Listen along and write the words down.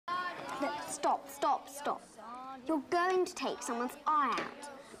Stop. You're going to take someone's eye out.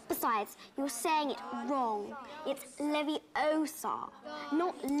 Besides, you're saying it wrong. It's Leviosa,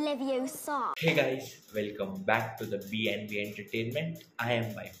 not Leviosa. Hey guys, welcome back to the B&B Entertainment. I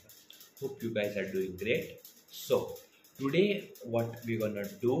am Michael. Hope you guys are doing great. So, today what we're gonna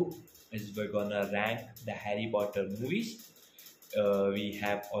do is we're gonna rank the Harry Potter movies. We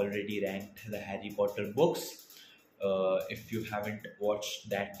have already ranked the Harry Potter books. If you haven't watched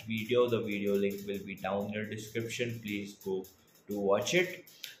that video, the video link will be down in the description. Please go to watch it.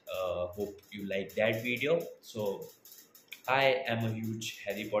 Hope you like that video. So I am a huge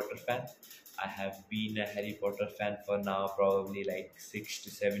Harry Potter fan. I have been a Harry Potter fan for now probably like 6 to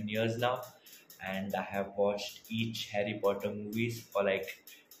 7 years now, and I have watched each Harry Potter movies for like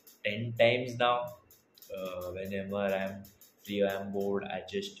 10 times now. Whenever I'm free or I'm bored, I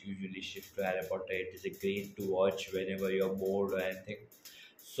just usually shift to Harry Potter. It is a great to watch whenever you're bored or anything.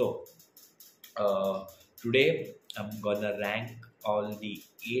 So uh, today I'm gonna rank all the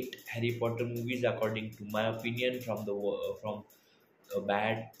 8 Harry Potter movies according to my opinion, from the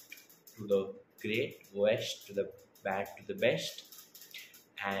bad to the great, worst to the bad to the best.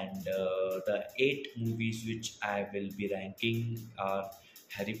 And the 8 movies which I will be ranking are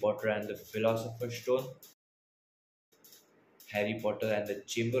Harry Potter and the Philosopher's Stone, Harry Potter and the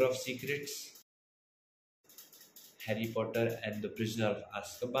Chamber of Secrets, Harry Potter and the Prisoner of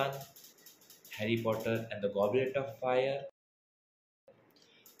Azkaban, Harry Potter and the Goblet of Fire,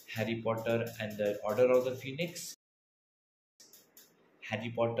 Harry Potter and the Order of the Phoenix,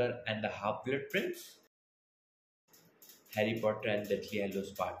 Harry Potter and the Half-Blood Prince, Harry Potter and Deathly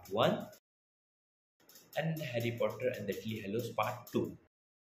Hallows Part 1, and Harry Potter and Deathly Hallows Part 2.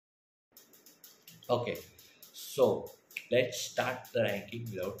 Okay, so let's start the ranking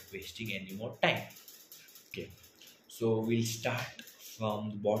without wasting any more time. Okay, so we'll start from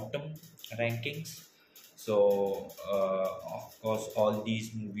the bottom rankings. So of course all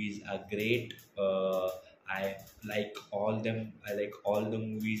these movies are great. I like all them. I like all the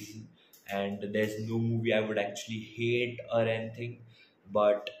movies, and there's no movie I would actually hate or anything.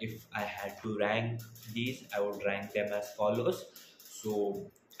 But if I had to rank these, I would rank them as follows. So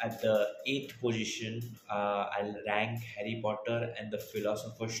at the 8th position, I'll rank Harry Potter and the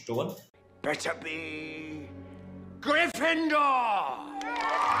Philosopher's Stone. Better be Gryffindor!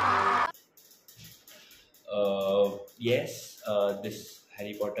 Yes, this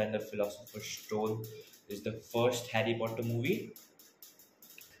Harry Potter and the Philosopher's Stone is the first Harry Potter movie.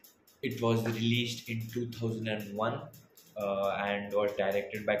 It was released in 2001 and was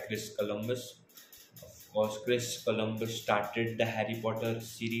directed by Chris Columbus. Of course, Chris Columbus started the Harry Potter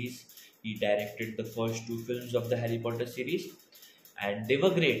series. He directed the first 2 films of the Harry Potter series, and they were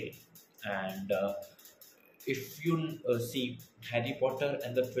great. And if you see, Harry Potter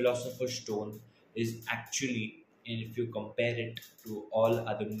and the Philosopher's Stone is actually, and if you compare it to all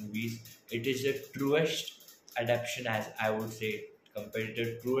other movies, it is the truest adaptation, as I would say, compared to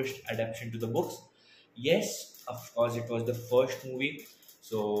the truest adaptation to the books. Yes, of course, it was the first movie,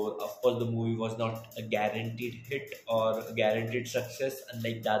 so of course the movie was not a guaranteed hit or a guaranteed success,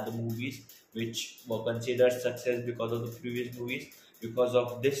 unlike the other movies which were considered success because of the previous movies. Because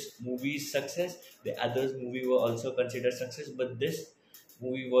of this movie's success, the others movie were also considered success, but this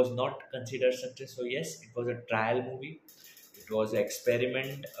movie was not considered success. So yes, it was a trial movie. It was an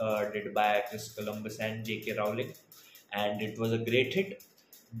experiment did by Chris Columbus and J.K. Rowling, and it was a great hit.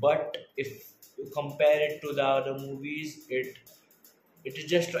 But if you compare it to the other movies, it is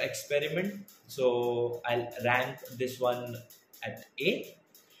just an experiment. So I'll rank this one at 8.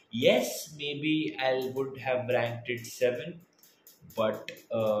 Yes, maybe I would have ranked it 7, but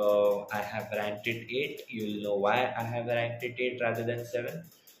I have ranked it 8. You'll know why I have ranked it 8 rather than 7.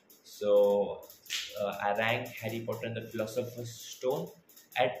 So I rank Harry Potter and the Philosopher's Stone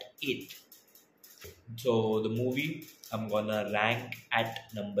at 8. So the movie I'm gonna rank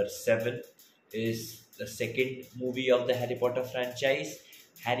at number 7 is the second movie of the Harry Potter franchise,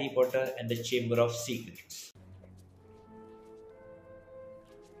 Harry Potter and the Chamber of Secrets.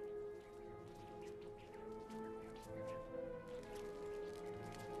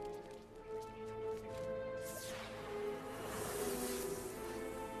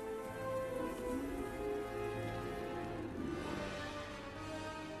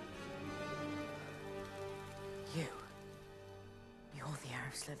 You're the heir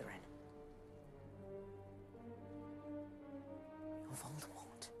of Slytherin. You're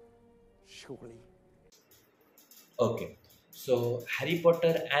Voldemort. Surely. Okay, so Harry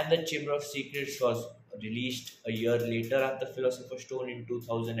Potter and the Chamber of Secrets was released a year later after Philosopher's Stone in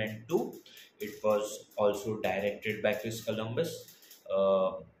 2002. It was also directed by Chris Columbus.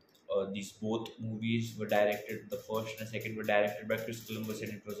 These both movies were directed, the first and the second were directed by Chris Columbus,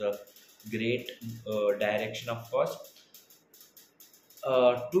 and it was a great direction, of course.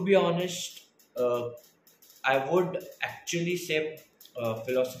 To be honest, uh, I would actually say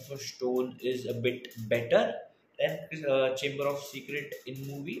Philosopher's Stone is a bit better than Chamber of Secret in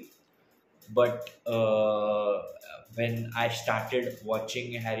movie. But when I started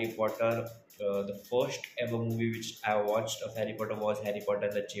watching Harry Potter, the first ever movie which I watched of Harry Potter was Harry Potter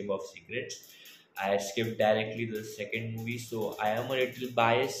and the Chamber of Secrets. I skipped directly to the second movie, so I am a little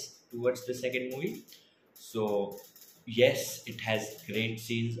biased towards the second movie. So yes, it has great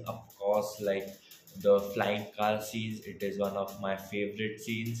scenes, of course, like the flying car scenes. It is one of my favorite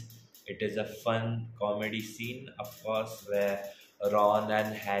scenes. It is a fun comedy scene, of course, where Ron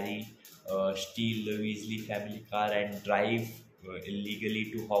and Harry steal the Weasley family car and drive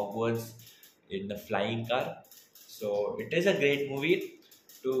illegally to Hogwarts in the flying car. So it is a great movie.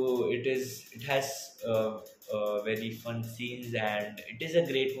 It has very fun scenes, and it is a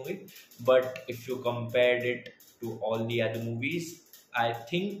great movie. But if you compared it to all the other movies, I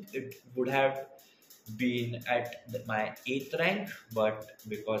think it would have been at my eighth rank. But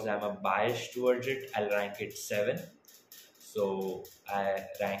because I'm a bias towards it, I'll rank it seven. So I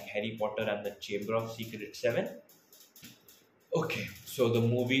rank Harry Potter and the Chamber of Secret 7. Okay, so the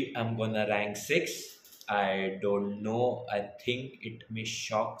movie I'm gonna rank 6. I don't know. I think it may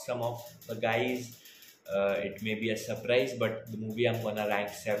shock some of the guys. It may be a surprise, but the movie I'm gonna rank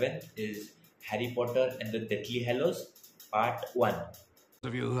 7 is Harry Potter and the Deathly Hallows Part 1. Those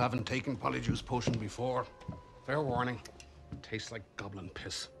of you who haven't taken Polyjuice Potion before, fair warning, it tastes like goblin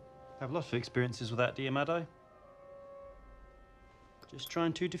piss. I have lots of experiences with that, dear Maddo. Just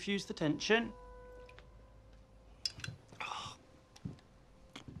trying to diffuse the tension.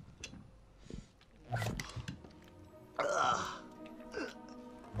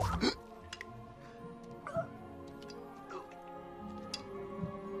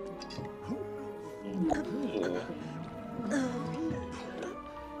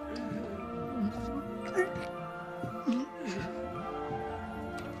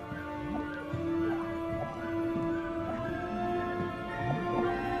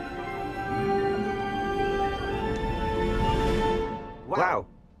 Wow,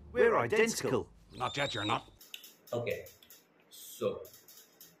 we're identical. Not yet, you're not. Okay, so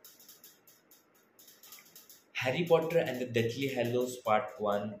Harry Potter and the Deathly Hallows Part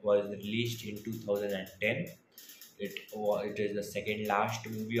 1 was released in 2010. It is the second last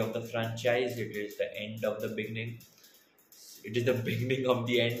movie of the franchise. It is the end of the beginning. It is the beginning of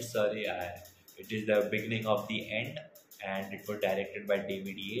the end, sorry. It is the beginning of the end, and it was directed by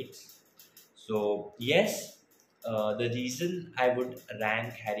David Yates. So, yes, the reason I would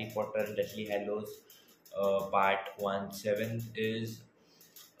rank Harry Potter and Deathly Hallows Part 1 7 is,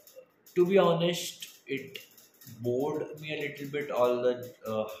 to be honest, it bored me a little bit. All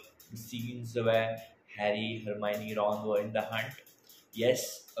the scenes where Harry, Hermione, Ron were in the hunt.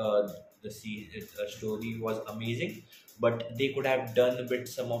 Yes, the story was amazing, but they could have done a bit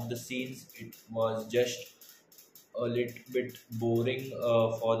some of the scenes. It was just a little bit boring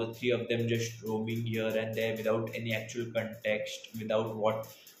for the three of them just roaming here and there without any actual context, without what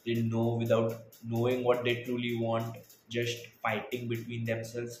they know, without knowing what they truly want, just fighting between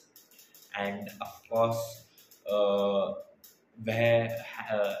themselves. And of course, where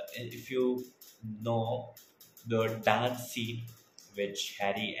if you know the dance scene which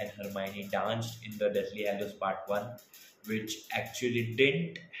Harry and Hermione danced in the Deathly Hallows Part 1, which actually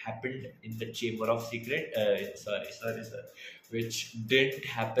didn't happen in the Chamber of Secret. Sorry, which didn't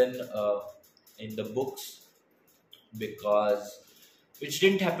happen in the books, because which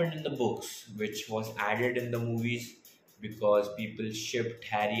didn't happen in the books, which was added in the movies because people shipped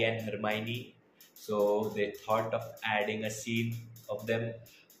Harry and Hermione, so they thought of adding a scene of them.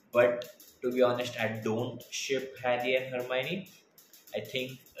 But to be honest, I don't ship Harry and Hermione. I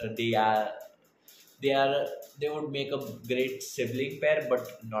think they would make a great sibling pair,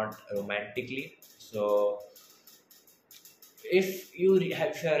 but not romantically. So if if you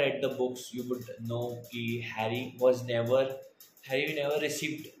have read the books, you would know that Harry never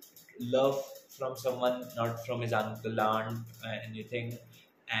received love from someone, not from his uncle, aunt, anything,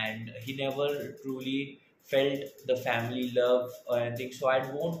 and he never truly felt the family love or anything. So I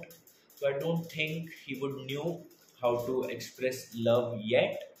don't think he would knew how to express love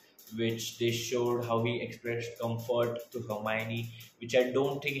yet, which they showed how he expressed comfort to Hermione, which I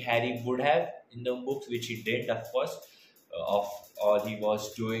don't think Harry would have in the books, which he did, of course. Of all he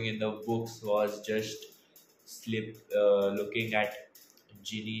was doing in the books was just looking at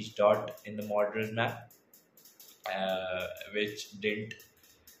Ginny's dot in the Mordor's map, which didn't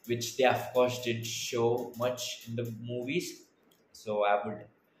which they of course did show much in the movies. So I would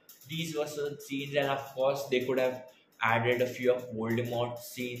these were some scenes, and of course they could have added a few of Voldemort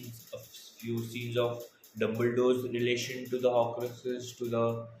scenes, a few scenes of Dumbledore's relation to the Horcruxes, to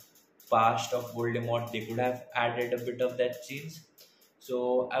the past of Voldemort. They could have added a bit of that scenes.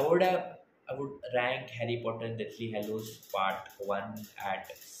 So I would rank Harry Potter and Deathly Hallows Part 1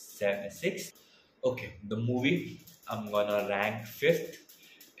 at 6. Okay, the movie I'm gonna rank fifth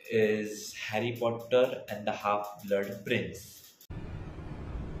is Harry Potter and the Half-Blood Prince.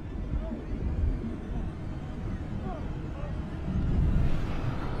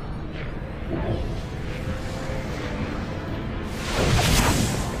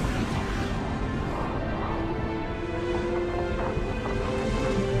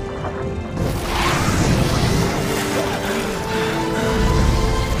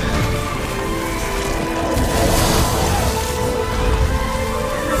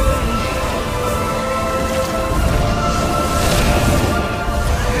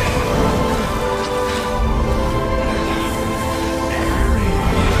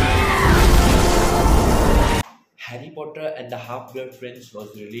 Harry Potter and the Half-Blood Prince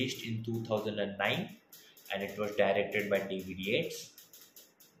was released in 2009, and it was directed by David Yates.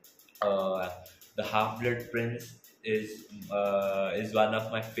 The Half-Blood Prince is one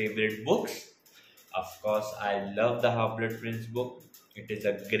of my favorite books. Of course, I love the Half-Blood Prince book. It is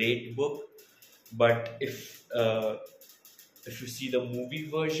a great book. But if you see the movie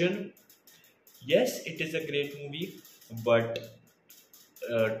version, yes, it is a great movie. But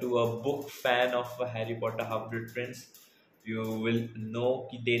to a book fan of Harry Potter Half-Blood Prince, you will know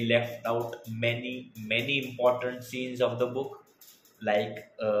they left out many important scenes of the book.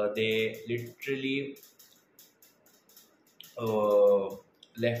 Like they literally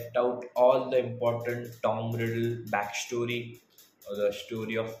left out all the important Tom Riddle backstory, the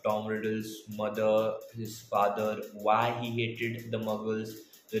story of Tom Riddle's mother, his father, why he hated the Muggles,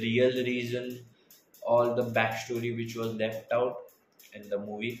 the real reason, all the backstory which was left out in the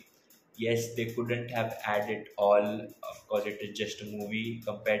movie. Yes, they couldn't have added all. Of course, it is just a movie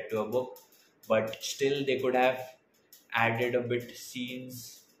compared to a book, but still they could have added a bit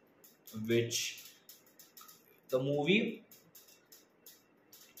scenes which the movie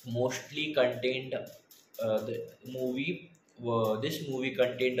mostly contained. This movie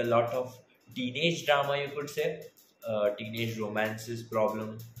contained a lot of teenage drama, you could say, teenage romances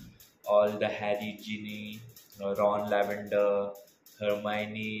problem, all the Harry, Ginny, Ron Lavender,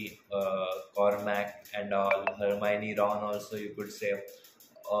 Hermione, Cormac, and all Hermione, Ron also, you could say.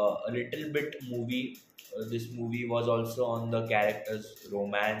 A little bit movie. This movie was also on the characters'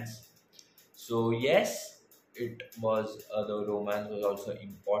 romance. So yes, it was the romance was also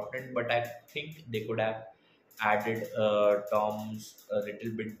important, but I think they could have added Tom's a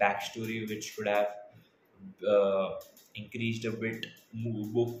little bit backstory, which could have increased a bit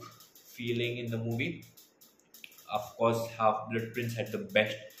book feeling in the movie. Of course, Half Blood Prince had the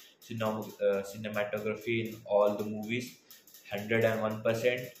best cinematography in all the movies,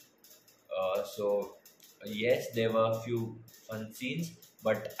 101%. So yes, there were a few fun scenes,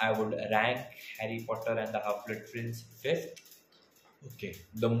 but I would rank Harry Potter and the Half-Blood Prince fifth. Okay,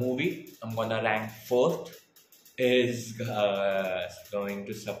 the movie I'm gonna rank fourth is going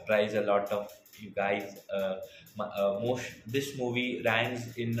to surprise a lot of you guys. This movie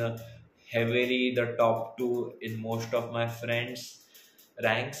ranks in heavily the top two in most of my friends'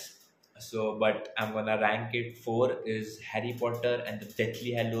 ranks. So, but I'm gonna rank it four is Harry Potter and the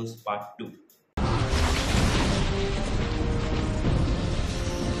Deathly Hallows Part 2.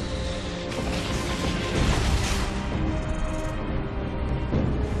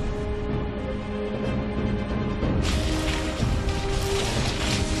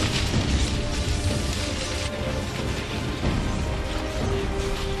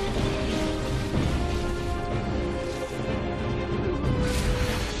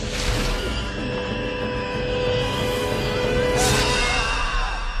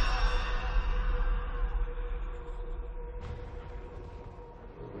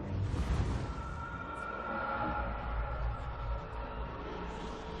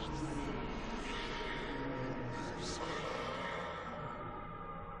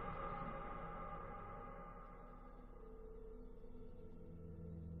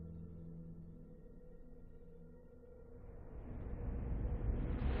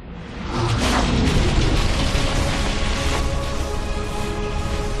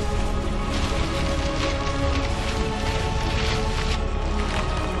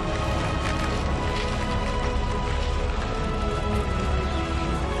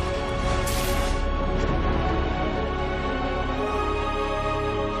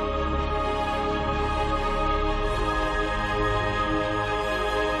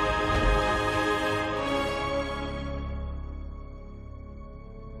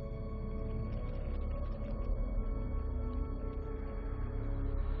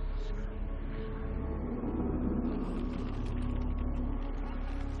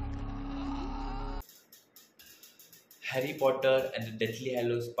 Harry Potter and the Deathly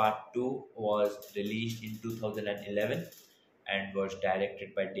Hallows Part 2 was released in 2011 and was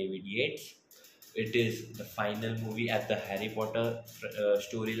directed by David Yates. It is the final movie at the Harry Potter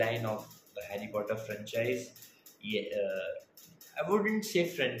storyline of the Harry Potter franchise. Yeah, I wouldn't say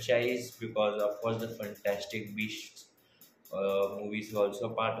franchise because, of course, the Fantastic Beasts movies are also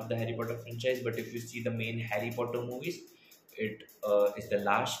part of the Harry Potter franchise. But if you see the main Harry Potter movies, it is the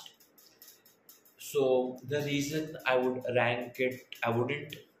last. So the reason I would rank it, I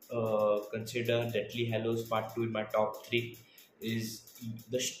wouldn't consider Deathly Hallows Part 2 in my top 3 is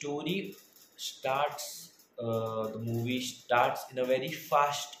the story starts, the movie starts in a very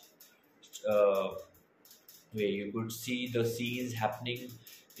fast uh, way. You could see the scenes happening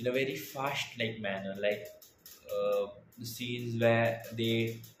in a very fast like manner, like the scenes where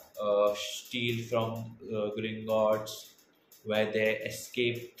they steal from Gringotts, where they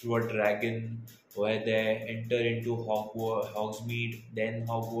escape through a dragon, where they enter into Hogsmeade, then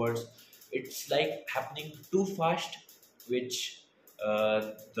Hogwarts. It's like happening too fast, which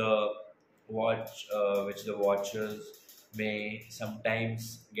the which the watchers may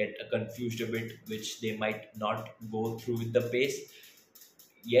sometimes get confused a bit, which they might not go through with the pace.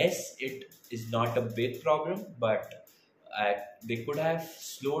 Yes, it is not a big problem, but they could have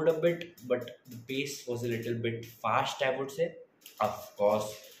slowed a bit, but the pace was a little bit fast, I would say. Of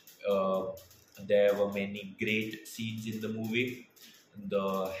course, uh, there were many great scenes in the movie.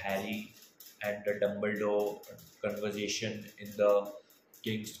 The Harry and the Dumbledore conversation in the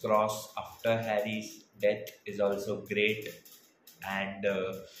King's Cross after Harry's death is also great, and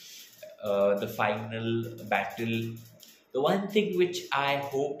the final battle. The one thing which I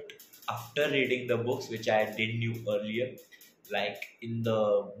hoped after reading the books, which I didn't knew earlier, like in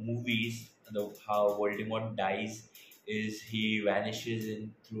the movies, how Voldemort dies is he vanishes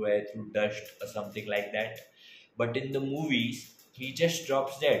in through air, through dust or something like that. But in the movies, he just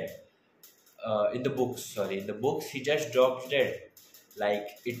drops dead. In the books, sorry, in the books he just drops dead. Like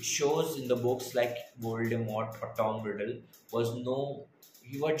it shows in the books, like Voldemort or Tom Riddle was no,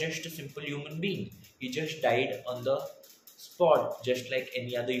 he was just a simple human being. He just died on the spot, just like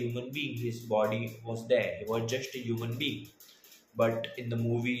any other human being. His body was there. He was just a human being. But in the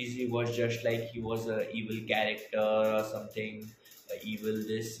movies, he was just like he was a evil character or something, a evil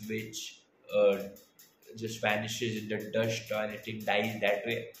this which just vanishes in the dust or anything, dies that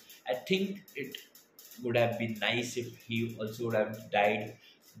way. I think it would have been nice if he also would have died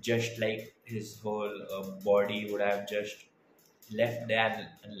just like his whole body would have just left there,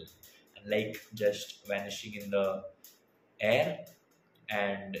 and like just vanishing in the air.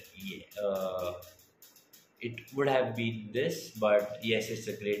 And it would have been this, but yes, it's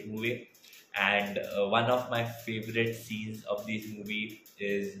a great movie. And one of my favorite scenes of this movie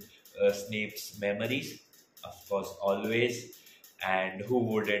is Snape's memories, of course, always. And who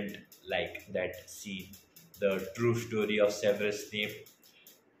wouldn't like that scene? The true story of Severus Snape,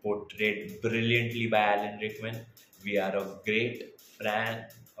 portrayed brilliantly by Alan Rickman. We are a great fan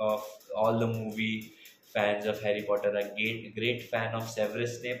of all the movie fans of Harry Potter, a great fan of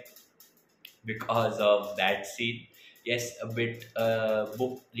Severus Snape because of that scene. Yes, a bit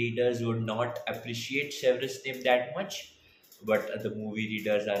book readers would not appreciate Severus Snape that much, but the movie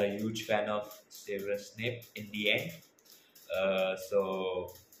readers are a huge fan of Severus Snape in the end.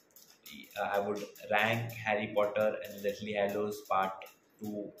 So I would rank Harry Potter and Deathly Hallows Part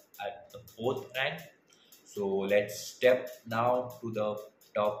 2 at the fourth rank. So let's step now to the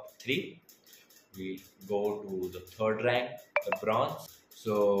top 3. We go to the third rank, the bronze.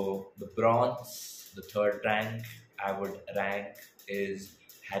 So the bronze, the third rank I would rank is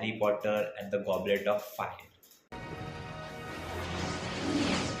Harry Potter and the Goblet of Fire.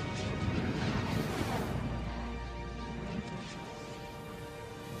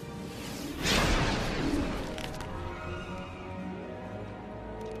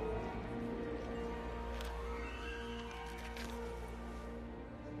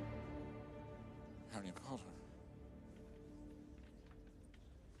 Harry Potter.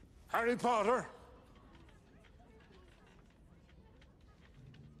 Harry Potter?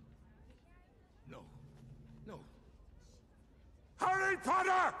 No. No. Harry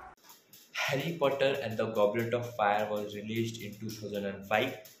Potter! Harry Potter and the Goblet of Fire was released in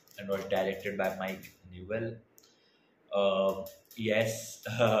 2005 and was directed by Mike Newell. Yes,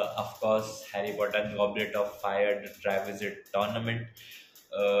 of course, Harry Potter and Goblet of Fire, the Triwizard Tournament.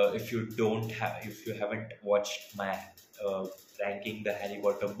 If you haven't watched my ranking the Harry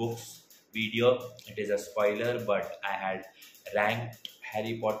Potter books video, it is a spoiler, but I had ranked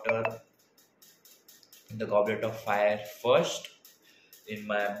Harry Potter and the Goblet of Fire first in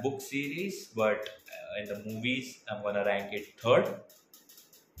my book series, but in the movies, I'm gonna rank it third.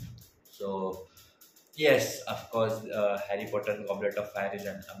 So yes, of course, Harry Potter and Goblet of Fire is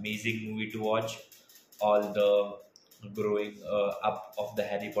an amazing movie to watch. All the growing up of the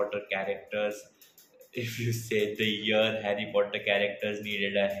Harry Potter characters. If you say the year Harry Potter characters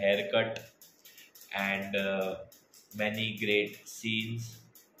needed a haircut, and many great scenes,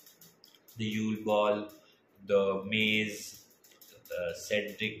 the Yule Ball, the maze, the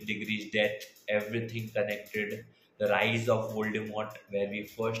Cedric Diggory's death, everything connected. The rise of Voldemort, where we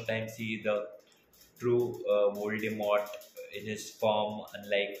first time see the true Voldemort in his form,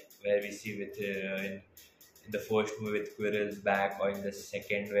 unlike where we see with in the first movie with Quirrell's back, or in the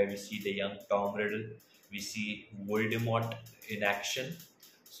second where we see the young Tom Riddle, we see Voldemort in action.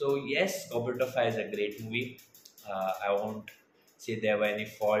 So yes, Goblet of Fire is a great movie. I won't say there were any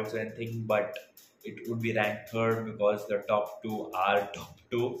faults or anything, but it would be ranked third because the top two are top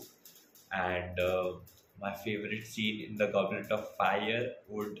two. And my favorite scene in the Goblet of Fire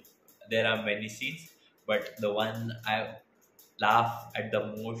would, there are many scenes, but the one I laugh at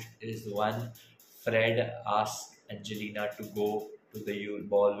the most is one Fred asks Angelina to go to the Yule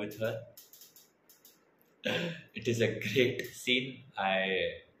Ball with her. It is a great scene.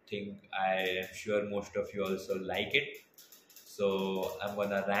 I am sure most of you also like it. So I'm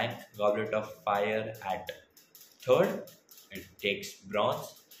gonna rank Goblet of Fire at third. It takes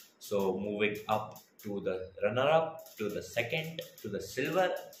bronze. So moving up to the runner-up, to the second, to the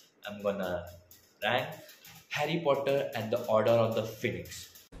silver, I'm gonna rank Harry Potter and the Order of the Phoenix.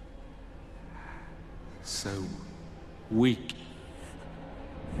 So weak.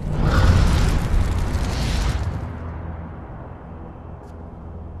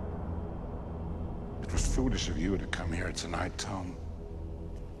 It was foolish of you to come here tonight, Tom.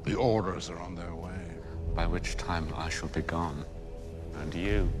 The orders are on their way. By which time I shall be gone. And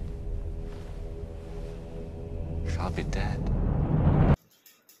you shall be dead.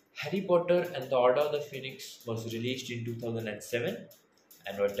 Harry Potter and the Order of the Phoenix was released in 2007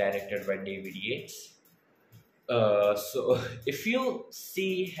 and was directed by David Yates. So, if you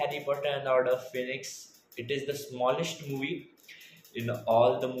see Harry Potter and the Order of Phoenix, it is the smallest movie in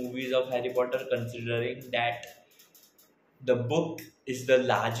all the movies of Harry Potter, considering that the book is the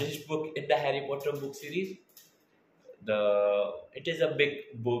largest book in the Harry Potter book series. It is a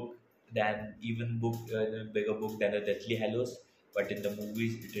big book than even book, bigger book than the Deathly Hallows, but in the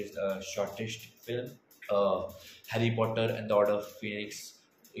movies it is the shortest film. Harry Potter and the Order of Phoenix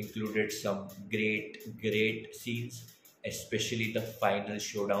included some great scenes, especially the final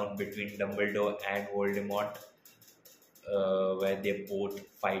showdown between Dumbledore and Voldemort, where they both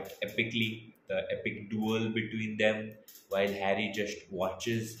fight epically. The epic duel between them, while Harry just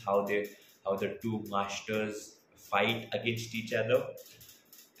watches how the two masters fight against each other,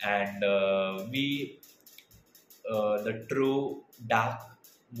 and the true dark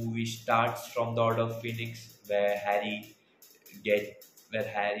movie starts from the Order of Phoenix, where Harry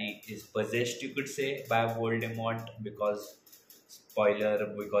is possessed, you could say, by Voldemort, because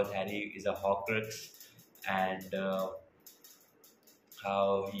because Harry is a Horcrux, and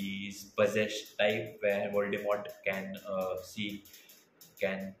how he is possessed type, where Voldemort can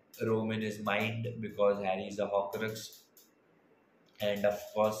roam in his mind because Harry is a Horcrux. And of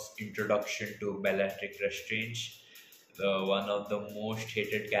course, introduction to Bellatrix Lestrange, one of the most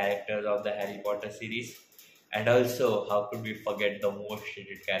hated characters of the Harry Potter series. And also, how could we forget the most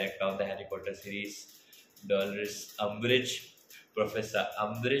hated character of the Harry Potter series, Dolores Umbridge, Professor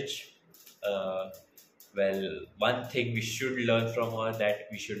Umbridge. Well, one thing we should learn from her, that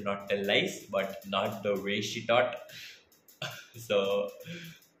we should not tell lies, but not the way she taught. So,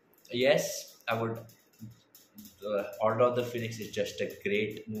 yes, I would. Order of the Phoenix is just a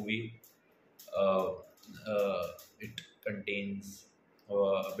great movie. It contains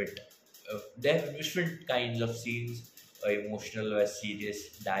a bit. There are different kinds of scenes, emotional or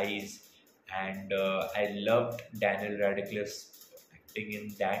serious, dies, and I loved Daniel Radcliffe's acting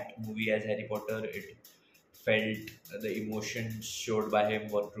in that movie as Harry Potter. It felt the emotions showed by him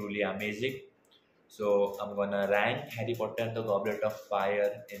were truly amazing. So I'm gonna rank Harry Potter and the Goblet of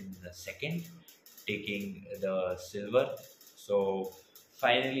Fire in the second, taking the silver. So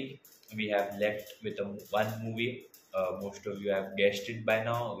finally, we have left with one movie. Most of you have guessed it by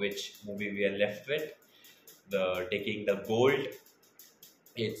now, which movie we are left with. Taking the gold,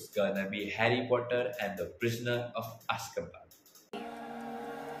 it's gonna be Harry Potter and the Prisoner of Azkaban.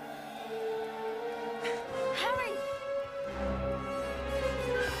 Harry!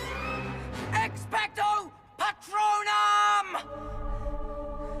 Expecto Patronum!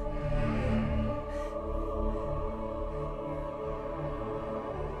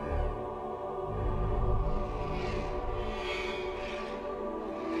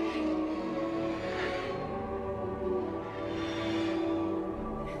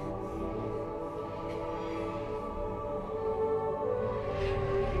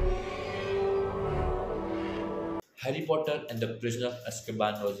 Harry Potter and the Prisoner of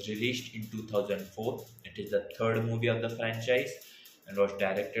Azkaban was released in 2004. It is the third movie of the franchise and was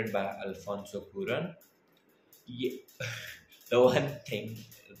directed by Alfonso Cuarón. Yeah. The one thing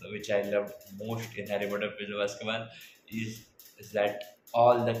which I loved most in Harry Potter Prisoner of Azkaban is that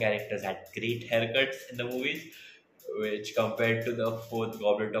all the characters had great haircuts in the movies, which compared to the fourth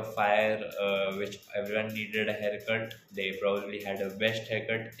Goblet of Fire, which everyone needed a haircut, they probably had a best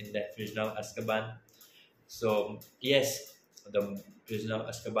haircut in the Prisoner of Azkaban. So yes, the Prisoner of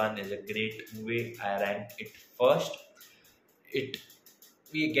Azkaban is a great movie. I ranked it first. It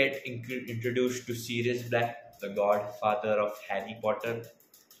we get introduced to Sirius Black, the godfather of Harry Potter,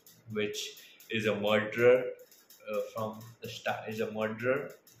 which is a murderer from the start. Is a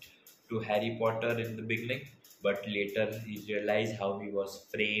murderer to Harry Potter in the beginning, but later he realized how he was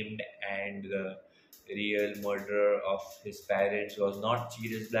framed, and the real murderer of his parents was not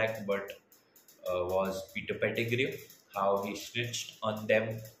Sirius Black, but was Peter Pettigrew. How he snitched on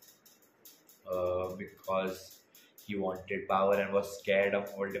them because he wanted power and was scared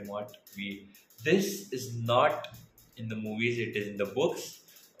of Voldemort. This is not in the movies; it is in the books,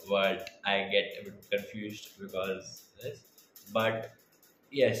 but I get a bit confused because this. But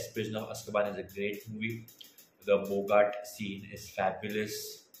yes, Prisoner of Azkaban is a great movie. The Bogart scene is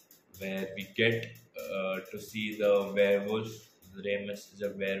fabulous, where we get to see the werewolf. Remus is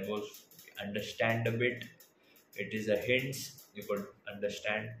a werewolf. We understand a bit. It is a hint you could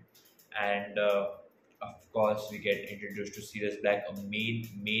understand, and of course we get introduced to Sirius Black, a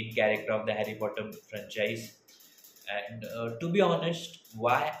main character of the Harry Potter franchise. And to be honest,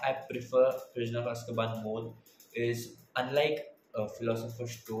 why I prefer Prisoner of Azkaban more is, unlike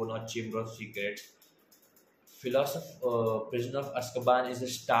Philosopher's Stone or Chamber of Secrets, Prisoner of Azkaban is a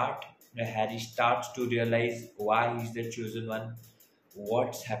start where Harry starts to realize why he's the chosen one,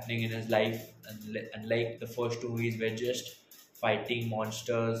 what's happening in his life. Unlike the first two movies, where just fighting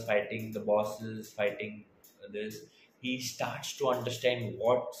monsters, fighting the bosses, fighting this, he starts to understand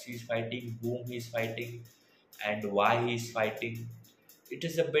what he's fighting, whom he's fighting, and why he's fighting. It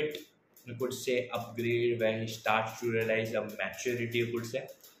is a bit, you could say, upgrade where he starts to realize a maturity, you could say.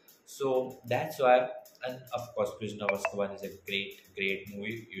 So that's why, and of course, Prisoner of Azkaban is a great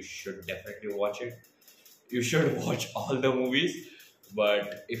movie. You should definitely watch it. You should watch all the movies.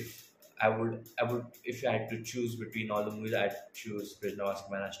 But if I had to choose between all the movies, I'd choose Prisoner of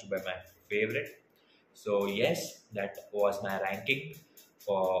Azkaban as to be my favorite. So yes, that was my ranking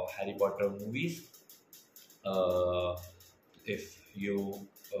for Harry Potter movies. Uh, if you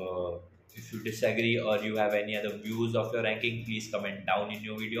disagree or you have any other views of your ranking, please comment down in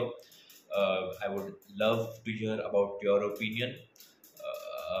your video. I would love to hear about your opinion,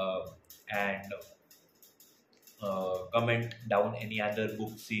 and comment down any other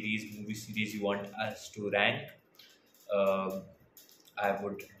book series, movie series you want us to rank. Um, I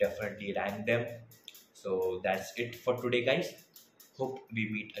would definitely rank them. So that's it for today, guys. Hope we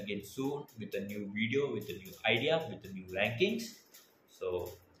meet again soon with a new video, with a new idea, with the new rankings.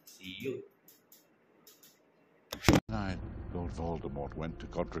 So see you. Night, Lord Voldemort went to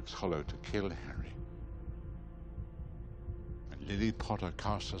Godric's Hollow to kill Harry. And Lily Potter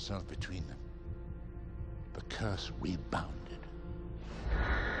cast herself between them. The curse rebounded.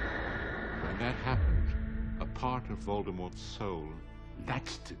 When that happened, a part of Voldemort's soul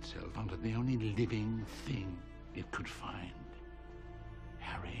Latched itself onto the only living thing it could find.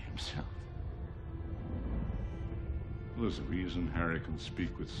 Harry himself. There's a reason Harry can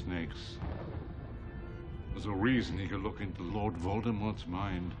speak with snakes. There's a reason he can look into Lord Voldemort's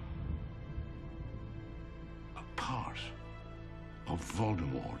mind. A part of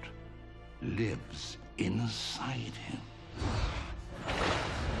Voldemort lives inside him.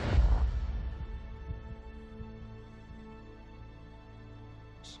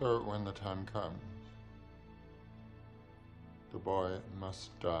 So when the time comes, the boy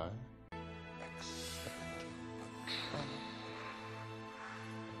must die. Except Patronum.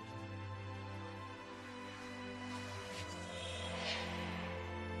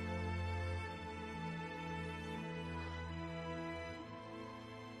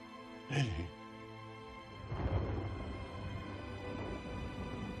 Lily?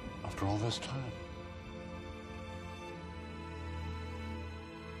 After all this time?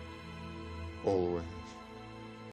 Always.